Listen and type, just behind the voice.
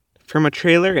From a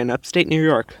trailer in upstate New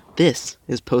York, this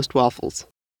is Post Waffles.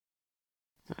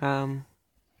 What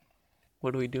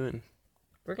are we doing?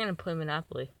 We're gonna play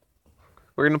Monopoly.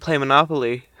 We're gonna play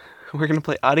Monopoly. We're gonna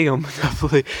play audio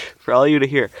Monopoly for all you to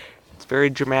hear. It's very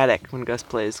dramatic when Gus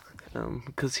plays,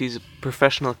 because he's a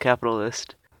professional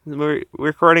capitalist. We're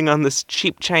recording on this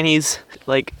cheap Chinese,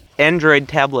 Android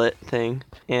tablet thing,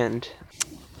 and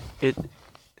it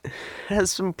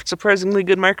has some surprisingly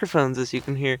good microphones, as you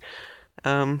can hear.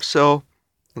 So,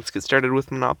 let's get started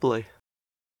with Monopoly.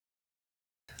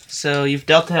 So, you've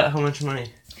dealt out how much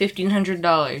money?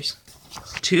 $1,500.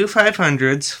 2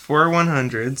 500s, 4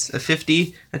 100s, a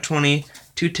 50, a 20,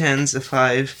 2 10s, a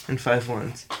 5, and 5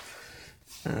 1s.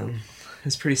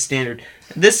 It's pretty standard.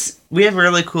 We have a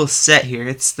really cool set here.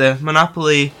 It's the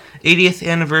Monopoly 80th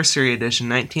Anniversary Edition,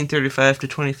 1935 to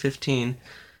 2015.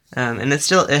 And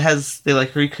they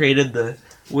recreated the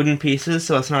wooden pieces,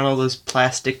 so it's not all those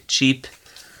plastic cheap.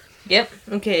 Yep,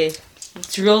 okay.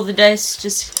 Let's roll the dice,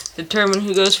 just determine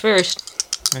who goes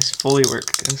first. Nice Foley work,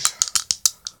 Gus.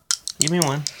 Give me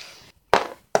one.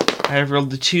 I have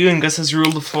rolled the 2, and Gus has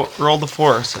rolled the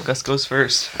 4, so Gus goes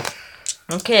first.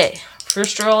 Okay,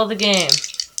 first roll of the game.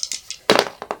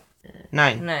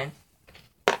 9.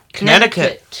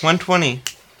 Connecticut. 120.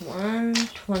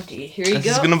 120. Here you Gus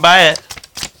go. is gonna buy it.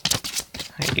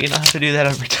 You don't have to do that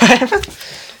every time.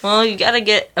 Well, you gotta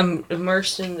get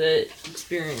immersed in the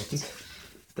experience.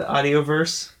 The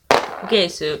audioverse. Okay,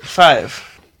 so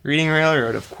 5. Reading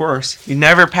Railroad, of course. You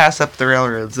never pass up the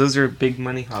railroads. Those are a big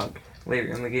money hog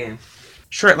later in the game.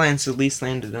 Short lines at least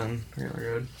landed on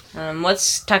railroad.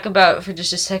 let's talk about for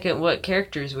just a second what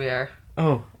characters we are.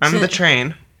 Oh, I'm the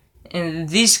train. And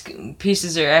these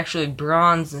pieces are actually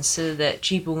bronze instead of that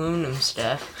cheap aluminum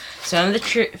stuff. So I'm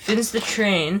Finn's the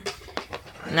train,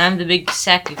 and I'm the big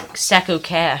sack of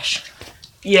cash.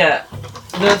 Yeah,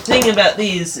 the thing about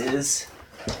these is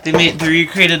they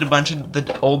recreated a bunch of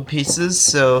the old pieces.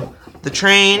 So the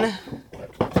train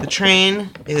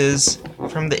is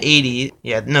from the 80s.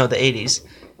 Yeah, no, the 80s.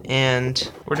 And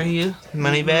what are you?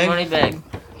 Moneybag? Moneybag.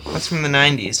 That's from the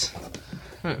 90s.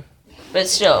 But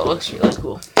still, it looks really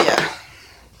cool. Yeah.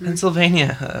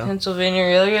 Pennsylvania. Pennsylvania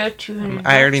Railroad, 200.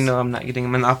 I already know I'm not getting a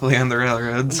monopoly on the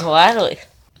railroads. Gladly.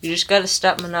 You just gotta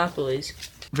stop monopolies.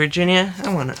 Virginia,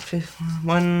 I want it.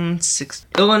 160.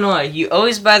 Illinois, you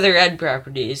always buy the red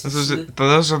properties.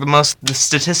 Those are the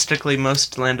statistically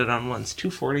most landed on ones.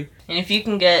 240. And if you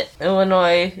can get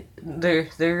Illinois, the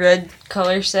red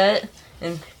color set,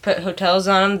 and put hotels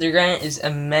on them, the rent is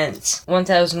immense.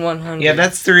 1,100. Yeah,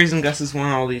 that's the reason Gus has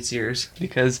won all these years.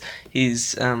 Because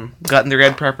he's gotten the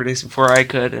red properties before I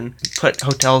could and put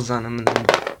hotels on them and then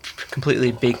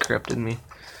completely bankrupted me.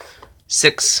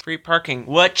 6. Free parking.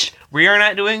 Which we are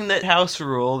not doing that house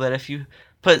rule that if you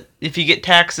get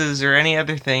taxes or any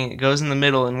other thing, it goes in the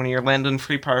middle, and when you're landing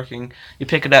free parking, you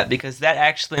pick it up, because that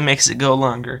actually makes it go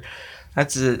longer.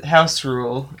 That's a house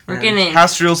rule.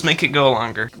 House rules make it go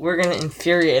longer. We're gonna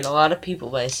infuriate a lot of people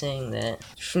by saying that.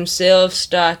 From sale of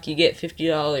stock, you get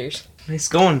 $50. Nice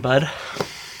going, bud.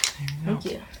 Thank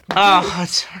you. Oh,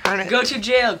 let's turn it. Go to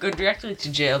jail. Go directly to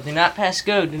jail. Do not pass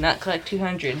go. Do not collect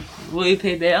 200. Will you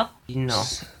pay bail? No.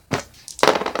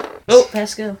 Oh,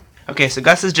 pass go. Okay, so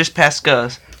Gus has just passed go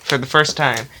for the first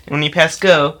time. And when you pass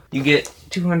go, you get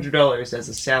 $200 as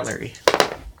a salary.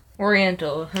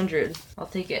 Oriental, 100. I'll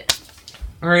take it.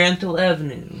 Oriental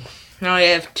Avenue. Now I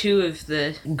have 2 of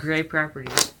the gray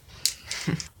properties.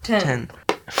 10.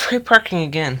 Free parking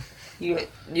again. You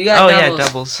got doubles. Yeah,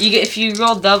 doubles. If you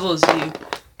roll doubles, you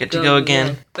get to go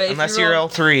again. But unless you roll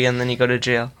 3 and then you go to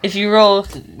jail. If you roll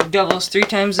doubles 3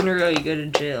 times in a row, you go to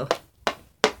jail.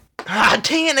 Ah,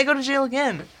 dang it, I go to jail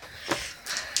again.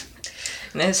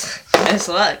 Nice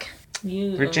luck.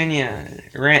 Virginia,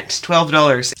 rent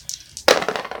 $12.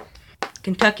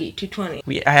 Kentucky,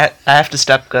 220. I have to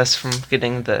stop Gus from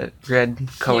getting the red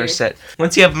color set.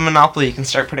 Once you have a monopoly, you can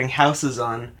start putting houses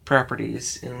on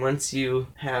properties. And once you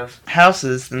have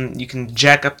houses, then you can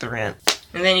jack up the rent.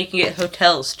 And then you can get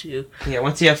hotels, too. Yeah,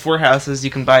 once you have 4 houses,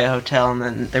 you can buy a hotel, and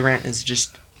then the rent is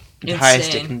just the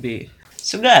highest it can be.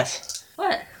 So, Gus.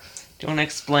 What? Do you want to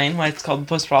explain why it's called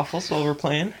Post Waffles while we're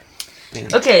playing?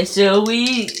 Okay, so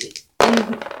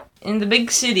in the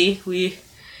big city, we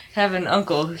have an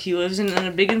uncle. He lives in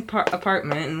a big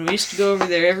apartment, and we used to go over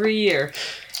there every year.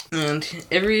 And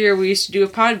every year we used to do a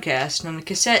podcast on a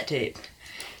cassette tape.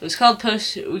 It was called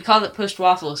we called it Post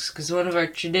Waffles because one of our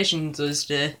traditions was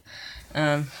to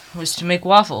make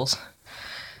waffles.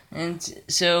 And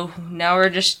so now we're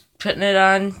just putting it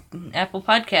on Apple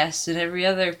Podcasts and every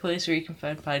other place where you can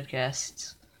find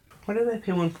podcasts. Why did I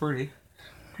pay $140?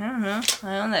 I don't know.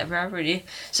 I own that property.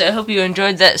 So I hope you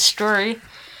enjoyed that story.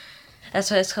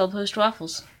 That's why it's called Post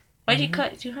Waffles. Why did you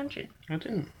cut 200? I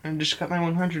didn't. I just got my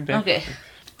 100 back. Okay.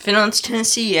 Finn owns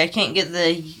Tennessee. I can't get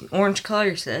the orange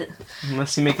color set.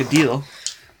 Unless you make a deal.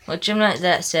 Which I'm not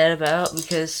that sad about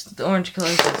because the orange color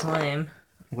set's lame.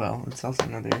 Well, it's also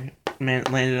another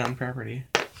landed on property.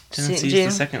 Tennessee's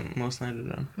the second most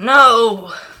landed on.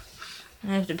 No!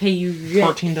 I have to pay you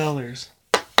rent. $14.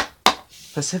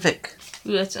 Pacific.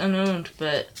 Ooh, that's unowned,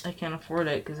 but I can't afford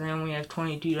it because I only have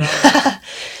 $22.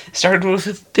 Started with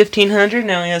 1,500,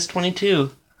 now he has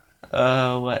 22.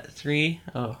 What? 3?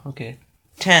 Oh, okay.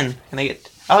 10. Can I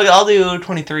get? I'll do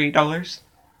 $23.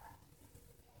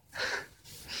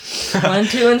 1,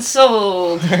 2, and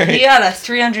sold. Right. He got a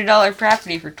 $300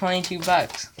 property for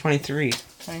 $22. 23.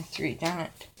 23. Damn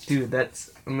it. Dude,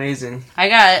 that's amazing. I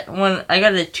got a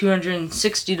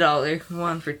 $260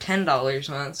 one for $10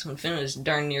 once when Finn was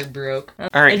darn near broke. All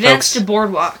right, Advance folks. to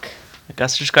Boardwalk.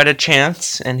 Gus just got a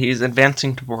chance, and he's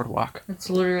advancing to Boardwalk. It's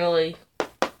literally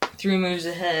 3 moves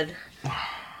ahead.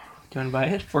 Do you want to buy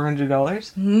it?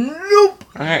 $400? Nope.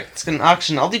 All right, it's an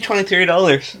auction. I'll do $23.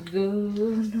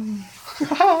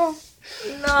 No.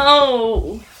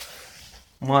 No.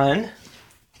 1,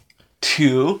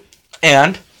 2,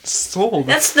 and sold.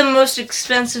 That's the most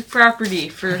expensive property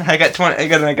for. I got I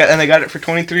got it for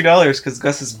 $23 because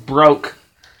Gus is broke.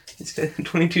 He's got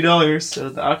 $22, so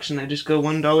the auction I just go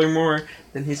 $1 more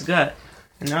than he's got,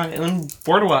 and now I own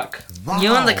Boardwalk. Wow.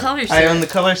 You own the color set. I own the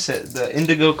color set, the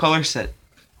indigo color set.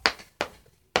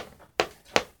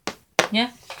 Yeah,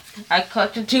 I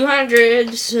collected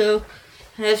 200, so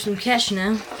I have some cash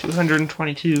now.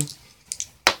 222.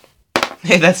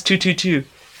 Hey, that's 222.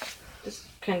 That's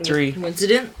kind of 3. a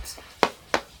coincidence.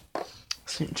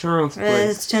 St. Charles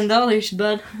Place. It's $10,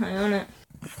 bud. I own it.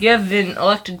 You have been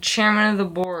elected chairman of the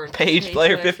board. Page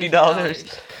player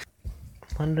 $50.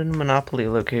 London Monopoly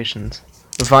locations.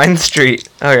 Vine Street.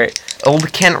 Alright.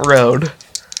 Old Kent Road.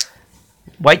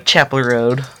 Whitechapel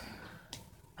Road.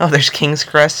 Oh, there's King's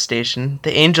Cross Station.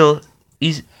 The Angel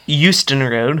Euston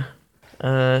Road.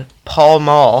 Pall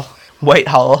Mall.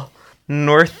 Whitehall.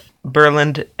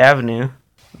 Northumberland Avenue.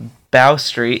 Bow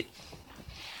Street.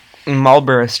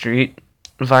 Marlborough Street.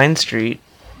 Vine Street.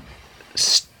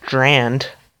 Strand.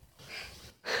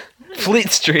 Fleet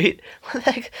Street. What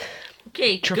the heck?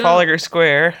 Okay, Trafalgar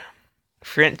Square.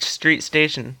 French Street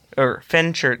Station. Or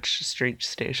Fenchurch Street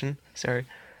Station. Sorry.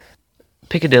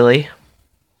 Piccadilly.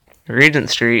 Regent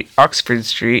Street. Oxford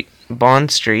Street. Bond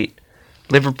Street.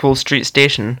 Liverpool Street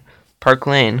Station. Park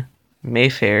Lane.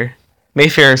 Mayfair.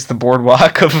 Mayfair is the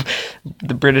boardwalk of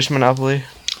the British Monopoly.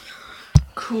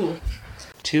 Cool.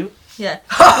 2? Yeah.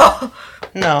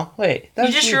 No, wait. You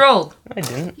just rolled. I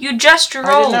didn't. You just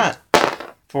rolled. I did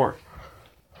not. 4.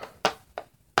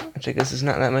 Which I guess is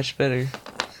not that much better.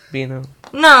 Being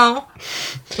No.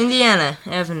 Indiana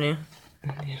Avenue.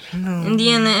 No.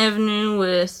 Indiana Avenue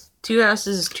with 2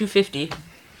 houses is $250.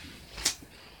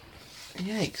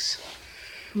 Yikes.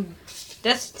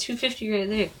 That's $250 right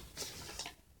there.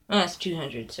 Oh, that's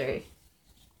 $200. Sorry.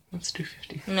 That's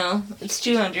 $250. No, it's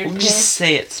 $200. We'll just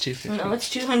say it's $250. No,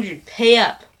 it's $200. Pay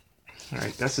up.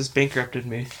 Alright, that's just bankrupted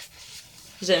me.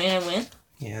 Does that mean I win?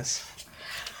 Yes.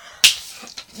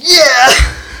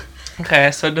 Yeah.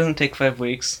 Okay, so it doesn't take 5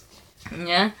 weeks.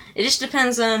 Yeah. It just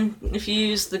depends on if you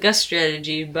use the Gus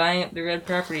strategy, buying up the red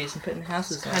properties and putting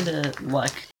houses on. Kinda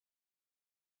luck.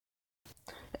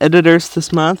 Editors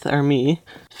this month are me,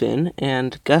 Finn,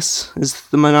 and Gus is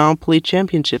the Monopoly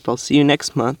Championship. I'll see you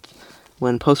next month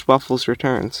when Post Waffles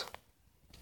returns.